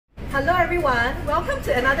Hello everyone, welcome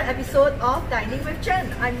to another episode of Dining with Jen.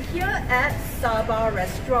 I'm here at Sabar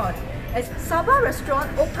Restaurant. As Sabar Restaurant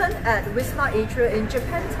opened at Wisma Atria in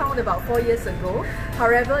Japantown about 4 years ago.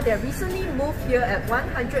 However, they recently moved here at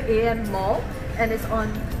 100 AM Mall and it's on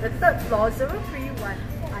the 3rd floor, 031.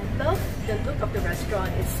 I love the look of the restaurant.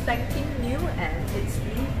 It's spanking new and it's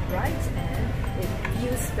really bright and it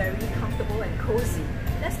feels very comfortable and cozy.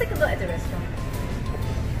 Let's take a look at the restaurant.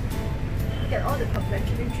 Look at all the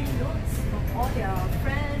congratulatory notes from all their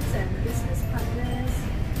friends and business partners.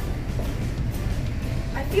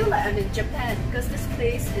 I feel like I'm in Japan because this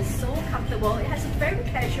place is so comfortable. It has a very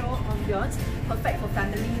casual ambiance, perfect for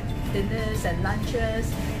family dinners and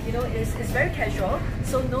lunches. You know, it's very casual,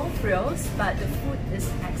 so no frills, but the food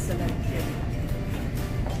is excellent here.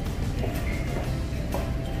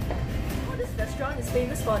 This restaurant is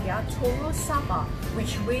famous for their Toro Saba,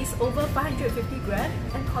 which weighs over 550 grams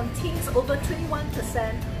and contains over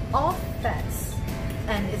 21% of fats.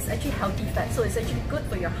 And it's actually healthy fat, so it's actually good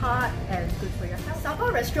for your heart and good for your health.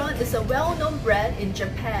 Sabar Restaurant is a well-known brand in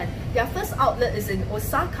Japan. Their first outlet is in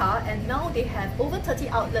Osaka and now they have over 30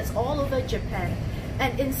 outlets all over Japan.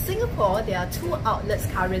 And in Singapore, there are 2 outlets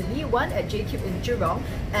currently, one at JCube in Jurong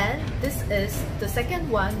and this is the second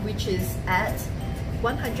one which is at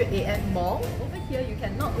 100 AM Mall. Over here, you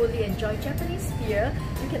can not only enjoy Japanese beer,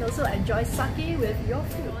 you can also enjoy sake with your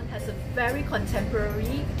food. It has a very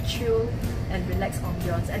contemporary, chill and relaxed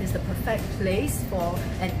ambiance and is the perfect place for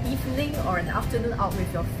an evening or an afternoon out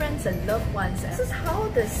with your friends and loved ones. This is how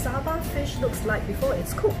the Saba fish looks like before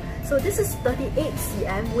it's cooked. So this is 38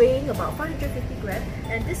 cm, weighing about 550 grams,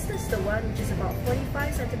 and this is the one which is about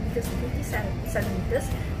 45 centimeters to 50 centimeters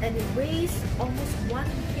and it weighs almost 1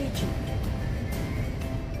 kg.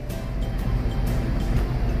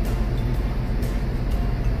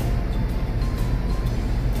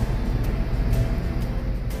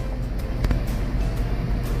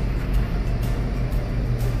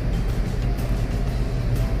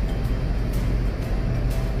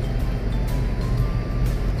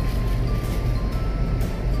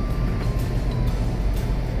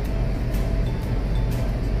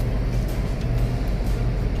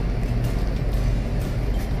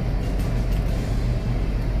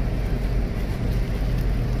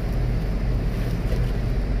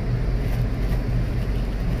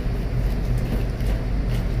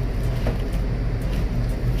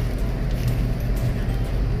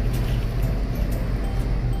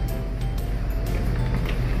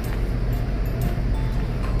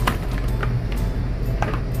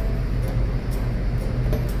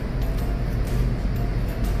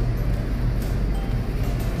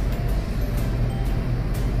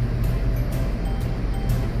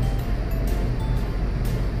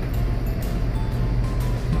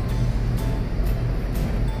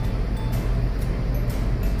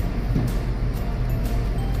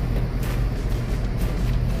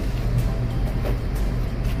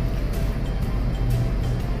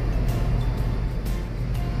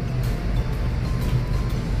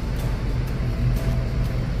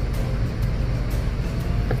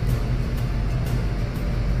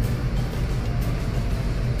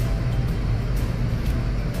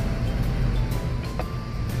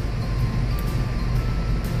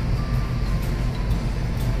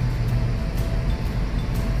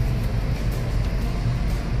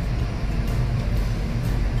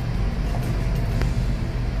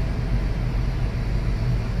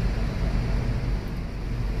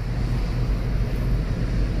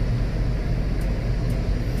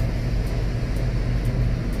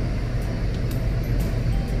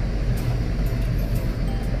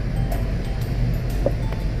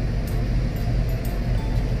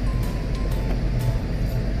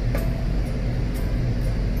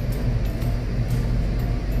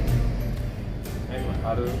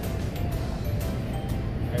 I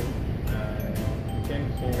came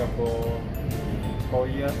to Singapore in 4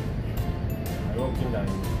 years. I work in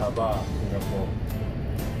Sabar, Singapore.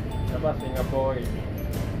 Sabar, Singapore is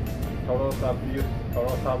Toro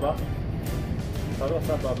Saba. Toro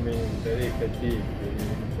Saba means very fatty,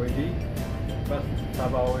 very oily, but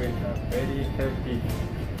Saba oil is very healthy.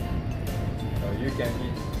 So you can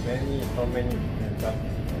eat so many, but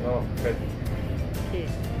no fat. Okay.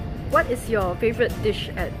 What is your favorite dish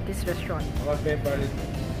at this restaurant? Our favorite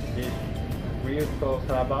is grilled Toro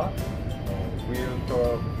Saba, grilled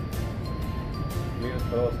Toro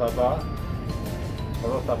Saba,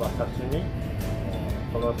 Toro Saba sashimi,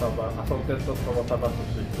 Toro Saba assorted Toro Saba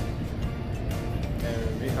sushi.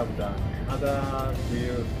 And we have the other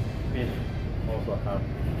grilled fish also have.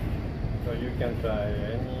 So you can try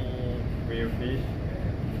any grilled fish.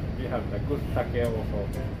 We have the good sake also.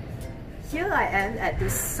 here I am at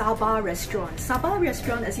this Sabar restaurant. Sabar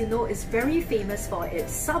restaurant, as you know, is very famous for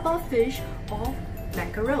its Sabar fish or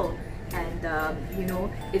mackerel. And you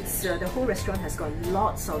know, it's the whole restaurant has got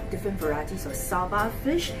lots of different varieties of Sabar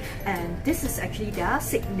fish, and this is actually their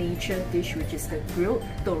signature dish, which is the grilled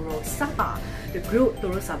Toro Saba. The grilled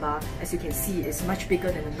Toro Saba, as you can see, is much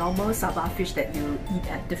bigger than the normal Sabar fish that you eat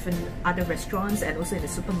at different other restaurants and also in the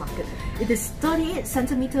supermarket. It is 38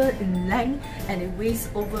 centimeters in length and it weighs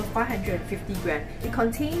over 550 grams. It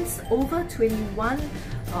contains over 21%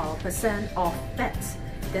 of fat.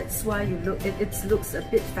 That's why it looks a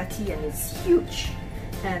bit fatty and it's huge.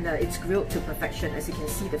 And it's grilled to perfection. As you can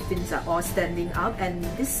see, the fins are all standing up. And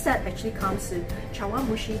this set actually comes with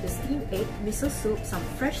chawanmushi, the steamed egg, miso soup, some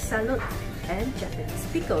fresh salad, and Japanese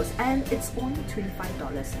pickles. And it's only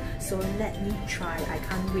 $25. So let me try. I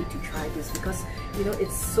can't wait to try this because, you know,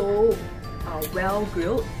 it's so well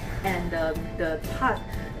grilled. And the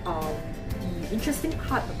interesting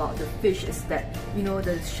part about the fish is that, you know,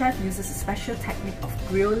 the chef uses a special technique of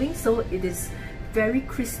grilling, so it is very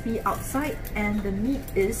crispy outside and the meat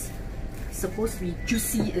is supposed to be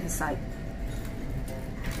juicy inside.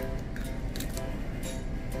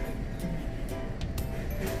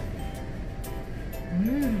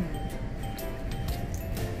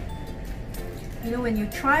 You know, when you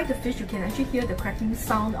try the fish, you can actually hear the cracking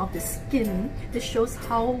sound of the skin. This shows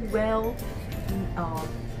how well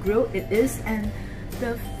grilled it is, and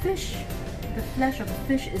the fish, the flesh of the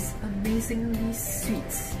fish is amazingly sweet.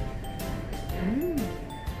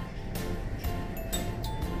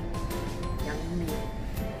 Yummy.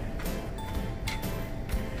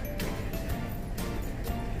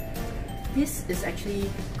 This is actually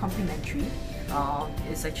complimentary.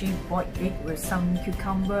 It's actually boiled egg with some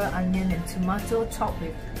cucumber, onion and tomato topped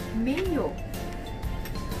with mayo.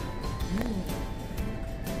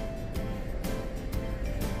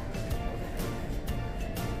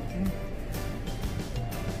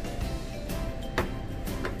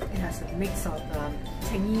 A mix of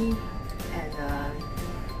tangy and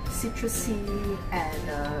citrusy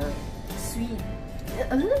and sweet,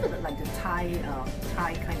 a little bit like the Thai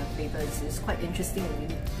kind of flavor. It's quite interesting and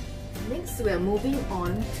unique. Next, we are moving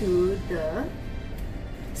on to the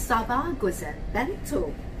Sabar Gozen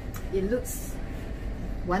Bento. It looks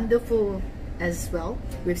wonderful as well,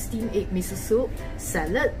 with steamed egg miso soup,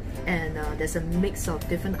 salad, and there's a mix of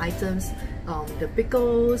different items. The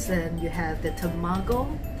pickles, and you have the tamago,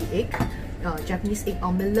 the egg, Japanese egg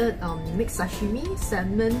omelette, mixed sashimi,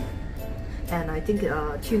 salmon, and I think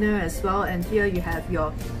tuna as well. And here you have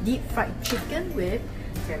your deep fried chicken with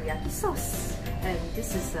teriyaki sauce. And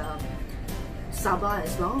this is Saba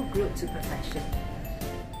as well, grilled to perfection.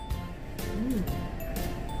 I'm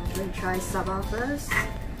going to try Saba first.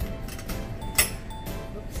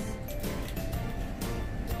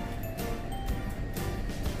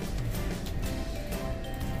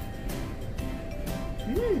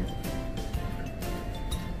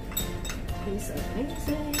 Tastes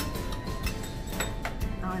amazing.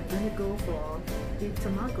 Now I'm going to go for the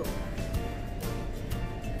tamago.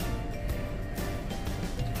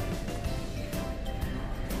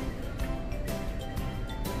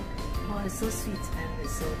 Oh, it's so sweet and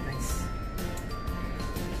it's so nice.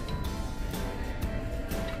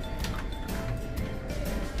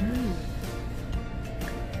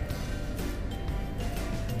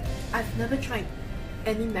 I've never tried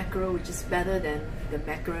any mackerel which is better than the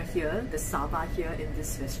mackerel here, the Saba here in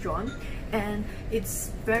this restaurant, and it's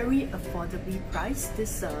very affordably priced.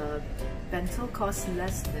 This bento costs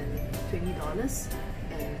less than $20,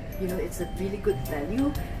 and you know, it's a really good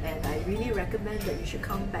value, and I really recommend that you should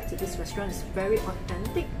come back to this restaurant. It's very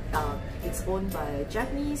authentic. It's owned by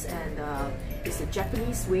Japanese, and it's a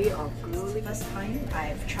Japanese way of grilling. First time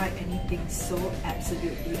I've tried anything so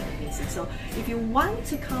absolutely amazing. So if you want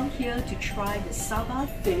to come here to try the Saba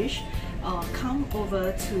fish, come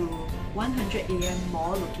over to 100 AM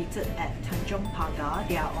Mall located at Tanjong Pagar.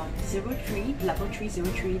 They are on level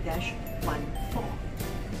 303-14.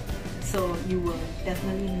 So you will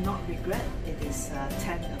definitely not regret. It is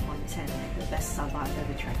 10 upon 10, the best Saba I've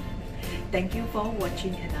ever tried. Thank you for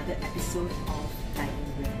watching another episode of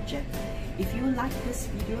Dining with Jen. If you like this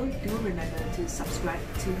video, do remember to subscribe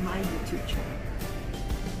to my YouTube channel.